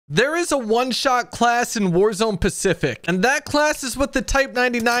There is a one-shot class in Warzone Pacific, and that class is with the Type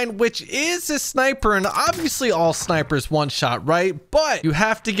 99, which is a sniper, and obviously all snipers one-shot, right? But you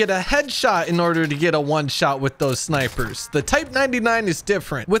have to get a headshot in order to get a one-shot with those snipers. The Type 99 is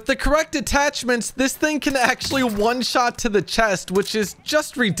different. With the correct attachments, this thing can actually one-shot to the chest, which is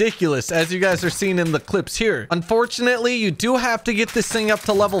just ridiculous, as you guys are seeing in the clips here. Unfortunately, you do have to get this thing up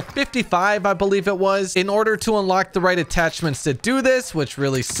to level 55, I believe it was, in order to unlock the right attachments to do this, which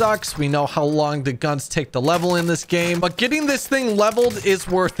really sucks. We know how long the guns take to level in this game, but getting this thing leveled is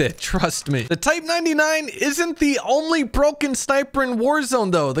worth it. Trust me. The Type 99 isn't the only broken sniper in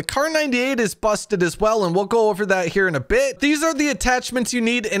Warzone though. The Kar 98 is busted as well, and we'll go over that here in a bit. These are the attachments you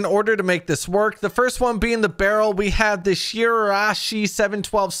need in order to make this work. The first one being the barrel. We have the Shirashi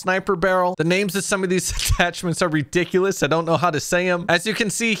 712 sniper barrel. The names of some of these attachments are ridiculous. I don't know how to say them. As you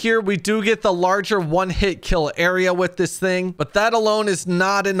can see here, we do get the larger one-hit kill area with this thing, but that alone is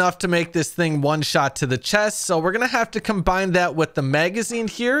not enough to make this thing one shot to the chest. So we're gonna have to combine that with the magazine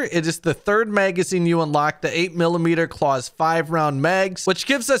here. It is the third magazine you unlock, the 8mm claws 5-round mags, which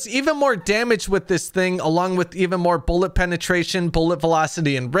gives us even more damage with this thing, along with even more bullet penetration, bullet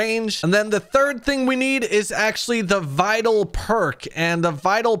velocity, and range. And then the third thing we need is actually the vital perk, and the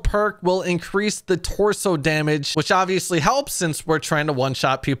vital perk will increase the torso damage, which obviously helps since we're trying to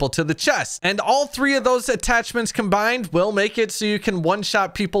one-shot people to the chest. And all three of those attachments combined will make it so you can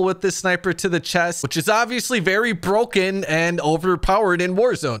one-shot people with this sniper to the chest, which is obviously very broken and overpowered in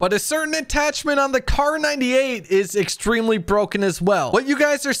Warzone. But a certain attachment on the Kar 98 is extremely broken as well. What you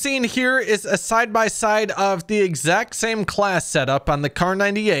guys are seeing here is a side-by-side of the exact same class setup on the Kar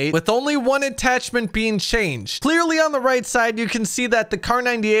 98, with only one attachment being changed. Clearly on the right side, you can see that the Kar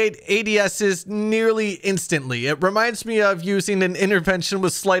 98 ADS is nearly instantly. It reminds me of using an intervention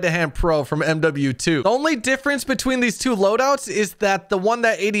with sleight of hand pro from MW2. The only difference between these two loadouts is that the one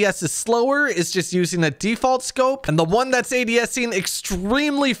that ADS is slower is just using a default scope, and the one that's ADSing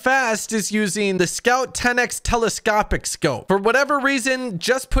extremely fast is using the Scout 10x telescopic scope. For whatever reason,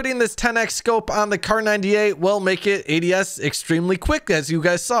 just putting this 10x scope on the Kar 98 will make it ADS extremely quick, as you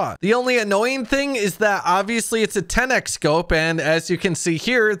guys saw. The only annoying thing is that obviously it's a 10x scope, and as you can see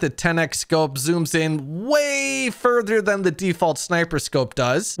here, the 10x scope zooms in way further than the default sniper scope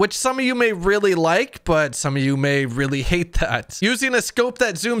does, which some of you may really like, but some of you may really hate that. Using a scope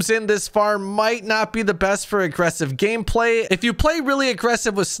that zooms in this far might not be the best for aggressive gameplay. If you play really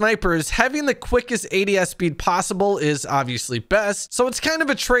aggressive with snipers, having the quickest ADS speed possible is obviously best, so it's kind of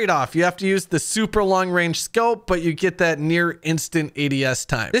a trade-off. You have to use the super long-range scope, but you get that near instant ADS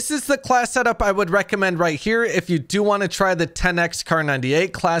time. This is the class setup I would recommend right here if you do want to try the 10x Kar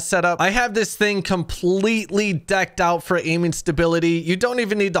 98 class setup. I have this thing completely decked out for aiming stability. You don't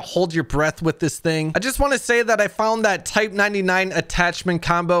even need to hold your breath with this thing. I just want to say that I found that Type 99 attachment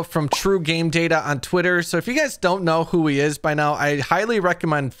combo from True Game Data on Twitter. So if you guys don't know who he is by now, I highly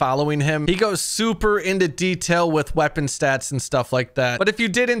recommend following him. He goes super into detail with weapon stats and stuff like that. But if you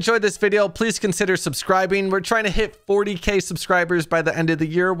did enjoy this video, please consider subscribing. We're trying to hit 40K subscribers by the end of the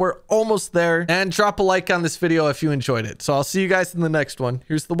year. We're almost there. And drop a like on this video if you enjoyed it. So I'll see you guys in the next one.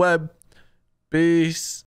 Here's the web. Peace.